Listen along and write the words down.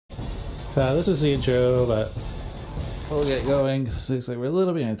So this is the intro, but we'll get going because it looks like we're a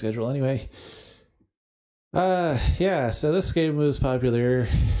little behind schedule anyway. Yeah, so this game was popular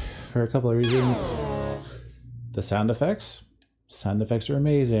for a couple of reasons. The sound effects. Sound effects are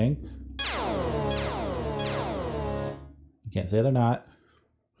amazing. You can't say they're not.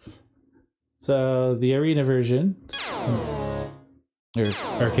 So the arena version, or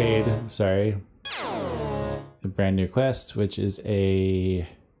arcade, sorry, a brand new quest, which is a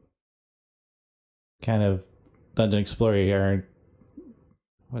kind of dungeon explorer,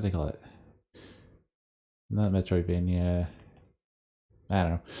 what do they call it? Not Metroidvania. I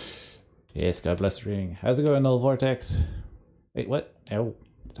don't know. Yes, God bless the ring. How's it going, Null Vortex? Wait, what? Oh,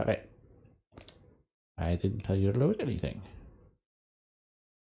 stop it. I didn't tell you to load anything.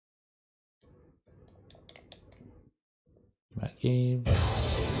 My game.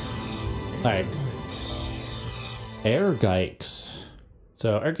 Alright. Ehrgeiz.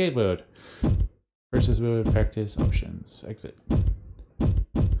 So, arcade mode. Versus mode, practice, options, exit.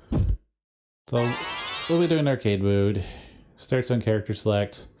 So, we'll be doing arcade mode. Starts on character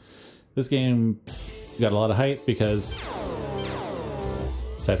select. This game got a lot of hype because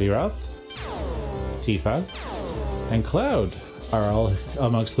Sephiroth, Tifa, and Cloud are all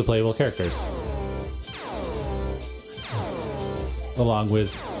amongst the playable characters. Along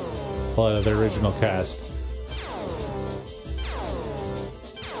with a lot of the original cast.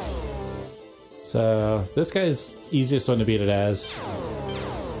 So this guy's easiest one to beat it as.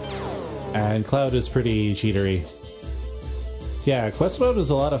 And Cloud is pretty cheatery. Yeah, quest mode is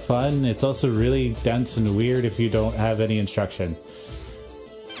a lot of fun. It's also really dense and weird if you don't have any instruction.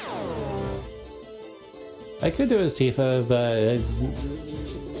 I could do as Tifa, but...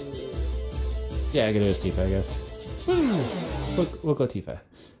 yeah, I could do as Tifa, I guess. Woo! We'll go Tifa.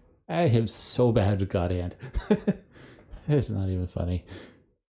 I am so bad with God Hand. It's not even funny.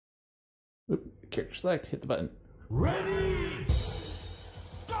 Oop, character select, hit the button. Ready!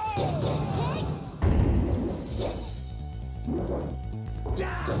 Go!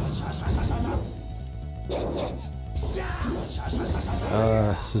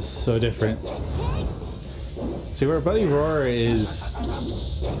 This is so different. See, where Buddy Roar is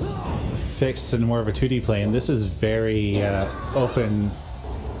fixed in more of a 2D plane, this is very open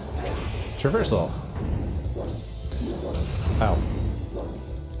traversal. Ow.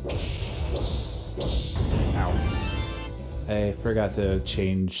 Ow. I forgot to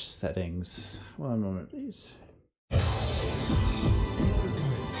change settings. One moment, please.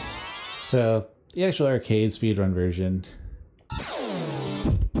 So, the actual arcade speedrun version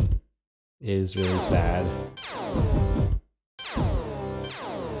is really sad.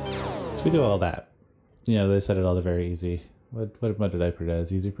 So we do all that. You know, they set it all to very easy. What did I put it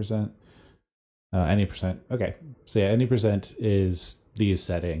as? Easy percent? Any percent. Okay. So yeah, any percent is these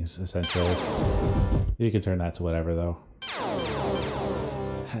settings, essentially. You can turn that to whatever, though.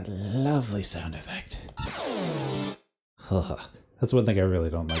 A lovely sound effect. That's one thing I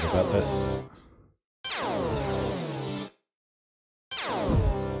really don't like about this.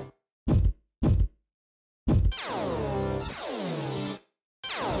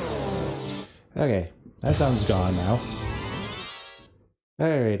 Okay, that sound's gone now.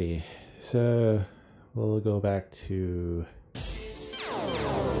 Alrighty, so we'll go back to...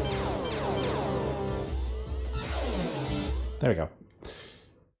 there we go.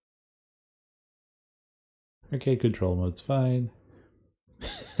 Arcade control mode's fine.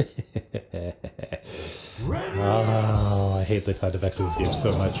 Oh, I hate the sound effects of this game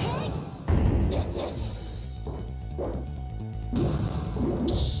so much.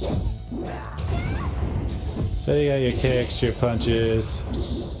 So you got your kicks, your punches,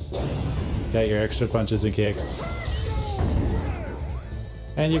 got your extra punches and kicks,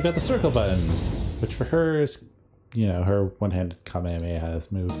 and you've got the circle button, which for her is, you know, her one-handed Kamehameha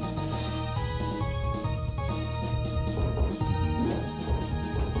move.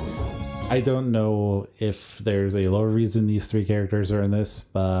 I don't know if there's a lower reason these three characters are in this,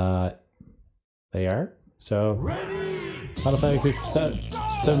 but they are. So, modifying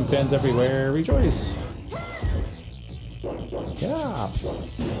 57 fans everywhere, rejoice! Yeah!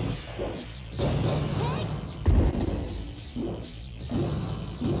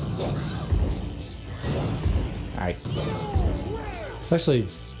 Alright. It's actually a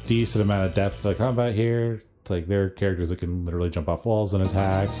decent amount of depth of combat here. Like, there are characters that can literally jump off walls and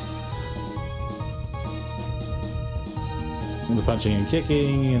attack. The punching and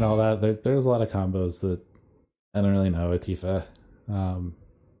kicking and all that. There's a lot of combos that I don't really know with Tifa. The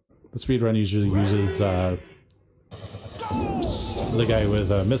speedrun usually uses the guy with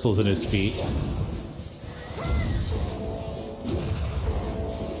missiles in his feet.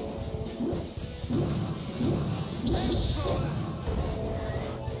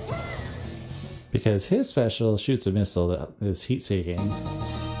 because his special shoots a missile that is heat-seeking.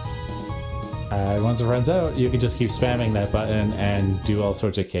 Once it runs out, you can just keep spamming that button and do all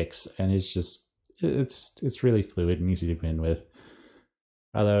sorts of kicks, and it's really fluid and easy to win with.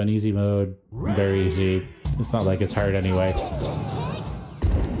 Although in easy mode, very easy. It's not like it's hard anyway.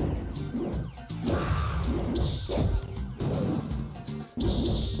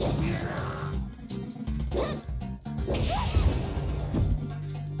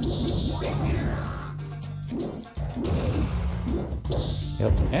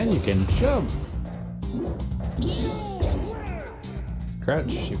 Yep, and you can jump!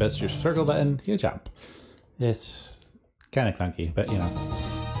 Crouch, you press your circle button, you jump. It's kind of clunky, but you know.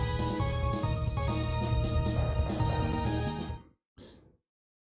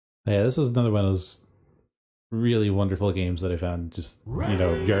 Yeah, this was another one of those really wonderful games that I found just, you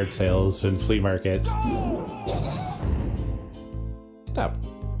know, yard sales and flea markets. Stop.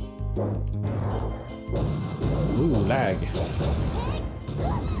 Ooh, lag.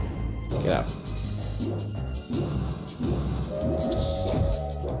 Get up.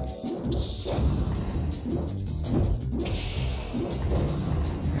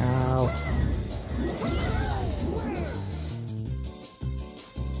 Ow.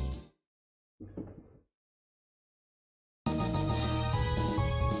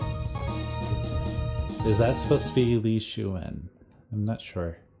 Is that supposed to be Li Shuwen? I'm not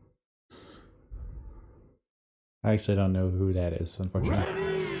sure. I actually don't know who that is, unfortunately.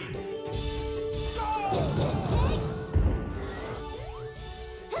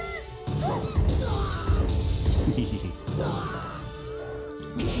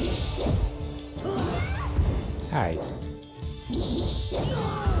 Hi.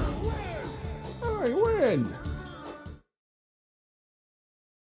 I win!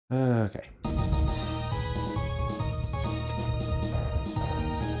 Okay.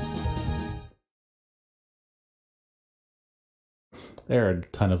 There are a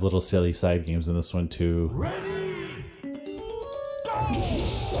ton of little silly side games in this one too. Ready, go!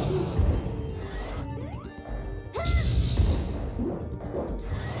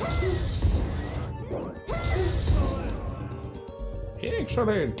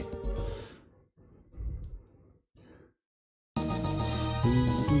 Excellent!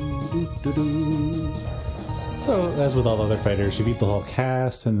 So, as with all other fighters, you beat the whole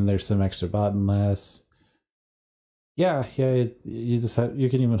cast, and then there's some extra bottomless. Yeah, you just have, you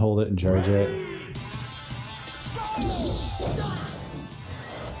can even hold it and charge it.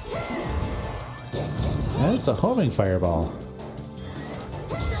 And it's a homing fireball.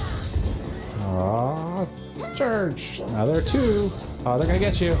 Aww, charge! Now there are two. Oh, they're gonna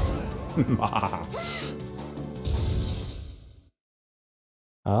get you.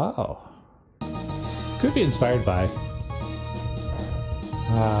 Oh. Could be inspired by.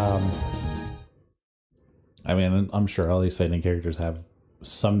 I mean, I'm sure all these fighting characters have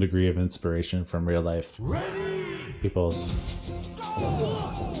some degree of inspiration from real life people's.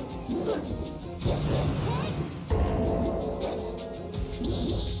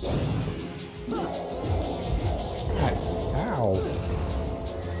 Ow.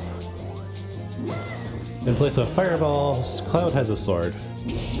 In place of fireballs, Cloud has a sword.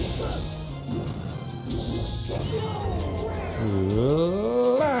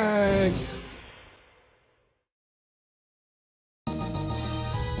 Lag!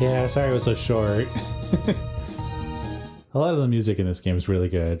 Yeah, sorry it was so short. A lot of the music in this game is really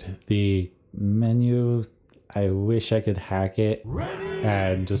good. The menu, I wish I could hack it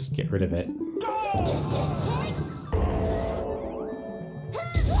and just get rid of it.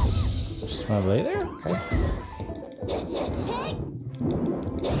 Just want to lay there? Okay.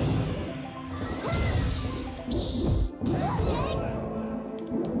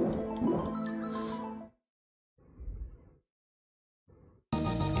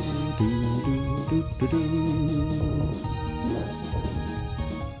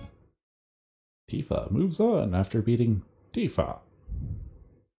 Tifa moves on after beating Tifa.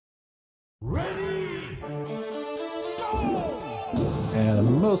 Ready, go! And the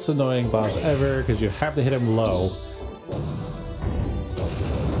most annoying boss ever, because you have to hit him low.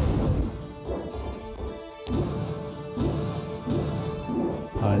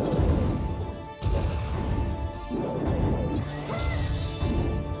 Hunt.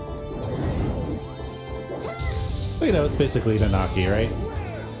 Well, you know, it's basically Nanaki, right?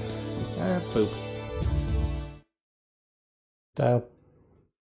 Boop. So,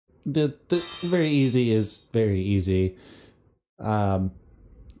 the very easy is very easy. And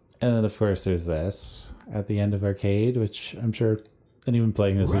then of course there's this at the end of Arcade, which I'm sure anyone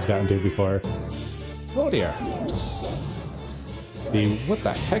playing this has gotten to before. Oh dear. The what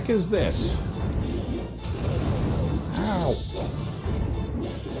the heck is this? Ow!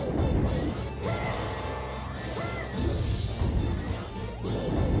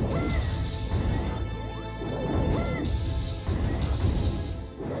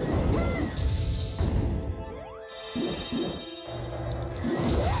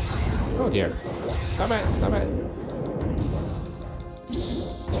 Oh dear. Stop it! Stop it!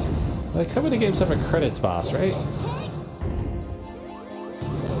 Like, how many games have a credits boss, right?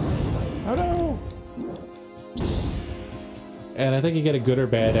 Oh no! And I think you get a good or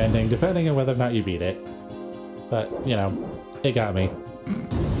bad ending, depending on whether or not you beat it. But, you know, it got me.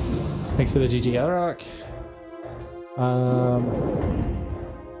 Thanks for the GGL rock.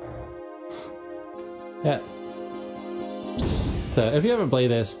 Yeah. So, if you haven't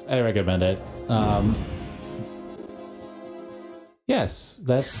played this, I recommend it. Yes,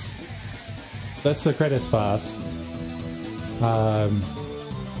 that's the credits boss.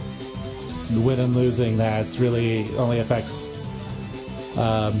 Win and losing that really only affects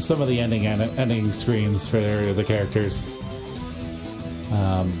some of the ending screens for the characters.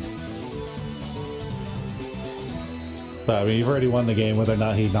 But I mean, you've already won the game whether or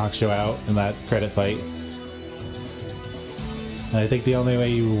not he knocks you out in that credit fight. And I think the only way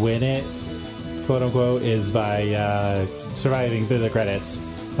you win it, quote unquote, is by surviving through the credits.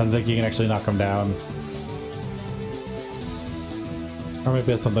 I don't think you can actually knock him down. Or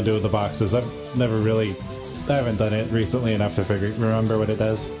maybe it's something to do with the boxes. I haven't done it recently enough to remember what it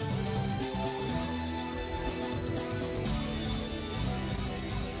does.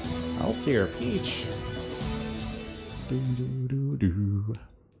 Altier Peach.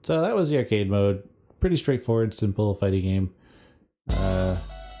 So that was the arcade mode. Pretty straightforward, simple fighting game.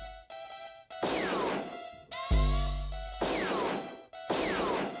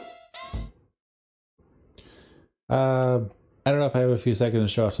 I don't know if I have a few seconds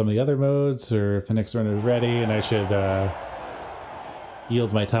to show off some of the other modes, or if the next run is ready and I should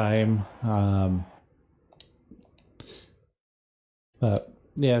yield my time. But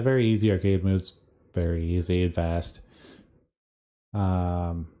yeah, very easy arcade modes, very easy and fast.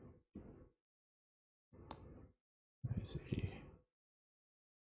 Let me see.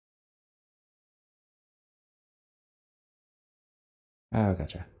 Oh,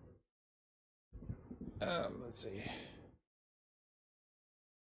 gotcha. Let's see.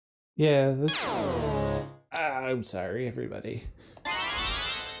 Yeah, I'm sorry, everybody.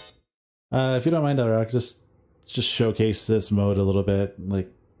 If you don't mind, I'll just showcase this mode a little bit,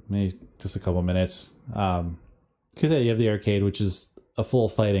 like maybe just a couple minutes. Because yeah, you have the arcade, which is a full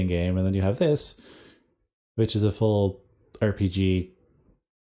fighting game, and then you have this, which is a full RPG.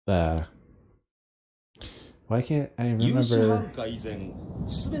 Why can't I remember?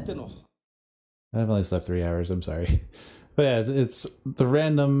 I've only slept 3 hours, I'm sorry. But yeah, it's the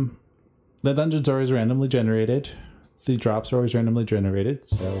dungeons are always randomly generated. The drops are always randomly generated,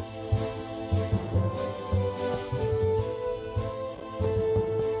 so...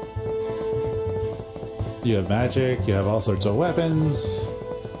 You have magic, you have all sorts of weapons.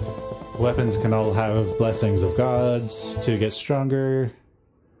 Weapons can all have blessings of gods to get stronger.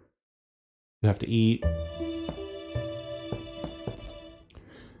 You have to eat.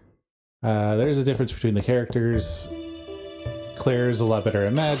 There's a difference between the characters. Claire's a lot better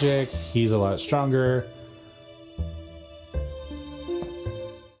at magic, he's a lot stronger.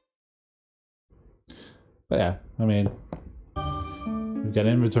 But yeah, I mean, we've got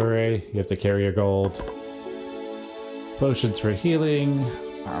inventory, you have to carry your gold. Potions for healing,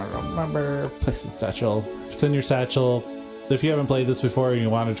 I don't remember, place in satchel. If it's in your satchel, if you haven't played this before and you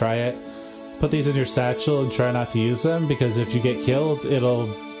want to try it, put these in your satchel and try not to use them, because if you get killed,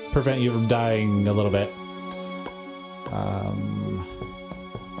 it'll prevent you from dying a little bit.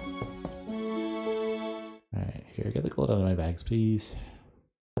 Alright, here, get the gold out of my bags, please.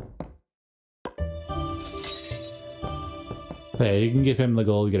 Okay, you can give him the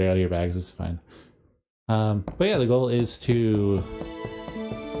gold, get it out of your bags, it's fine. But yeah, the goal is to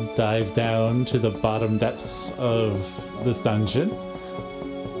dive down to the bottom depths of this dungeon.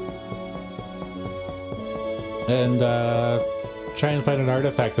 And, try and find an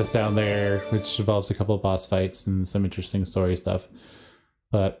artifact that's down there, which involves a couple of boss fights and some interesting story stuff.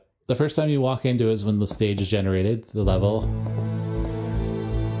 But the first time you walk into it is when the stage is generated, the level.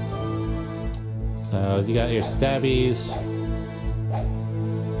 So you got your stabbies.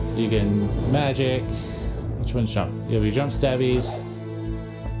 You can magic. Which one's jump? You have your jump stabbies.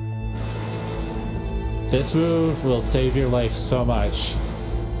 This move will save your life so much.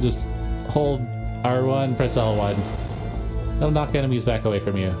 Just hold R1, press L1. It'll knock enemies back away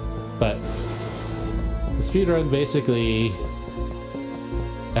from you. But the speedrun, basically,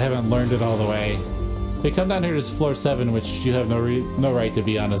 I haven't learned it all the way. We come down here to floor 7, which you have no right to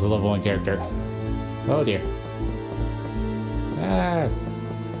be on as a level 1 character. Oh dear. Ah.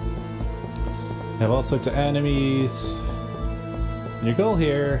 Have all sorts of enemies. And your goal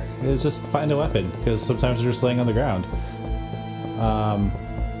here is just find a weapon, because sometimes they're just laying on the ground.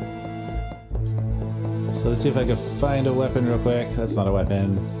 So let's see if I can find a weapon real quick. That's not a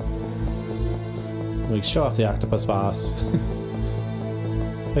weapon. We can show off the octopus boss.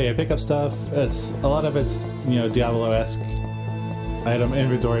 But yeah, pick up stuff. It's a lot of it's, you know, Diablo-esque item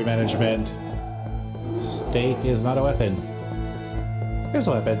inventory management. Steak is not a weapon. Here's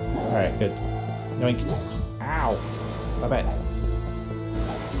a weapon. Alright, good. Yoink. Ow! Stop it.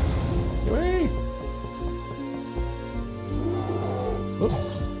 Get away!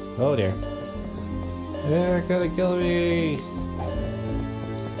 Oops. Oh dear. They're gonna kill me!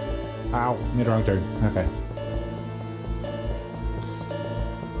 Ow, made a wrong turn. Okay.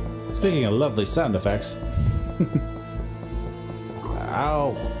 Speaking of lovely sound effects.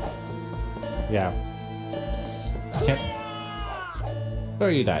 Ow! Yeah. Can't. Or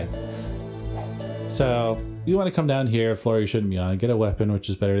you die. So, you want to come down here, floor you shouldn't be on, get a weapon which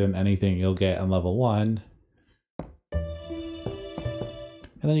is better than anything you'll get on level 1. And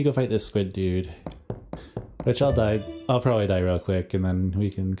then you go fight this squid dude. Which I'll die. I'll probably die real quick, and then we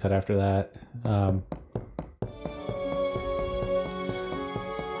can cut after that.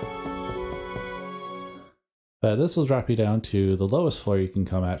 But this will drop you down to the lowest floor you can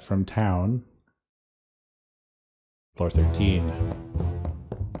come at from town. Floor 13.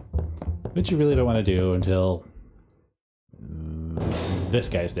 Which you really don't want to do until this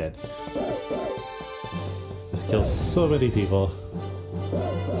guy's dead. This kills so many people.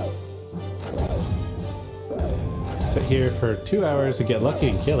 Sit here for 2 hours to get lucky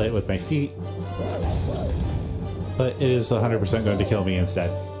and kill it with my feet. But it is 100% going to kill me instead.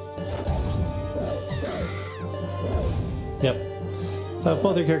 Yep. So if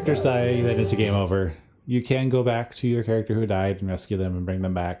both your characters die, then it's a game over. You can go back to your character who died and rescue them and bring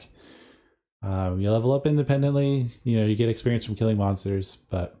them back. You level up independently. You know, you get experience from killing monsters,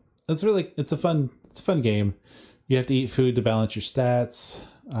 but it's a fun game. You have to eat food to balance your stats.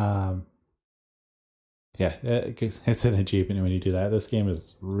 Yeah, it's an achievement when you do that. This game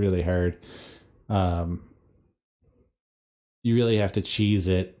is really hard. You really have to cheese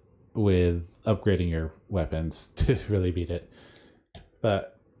it with upgrading your weapons to really beat it.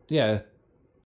 But yeah,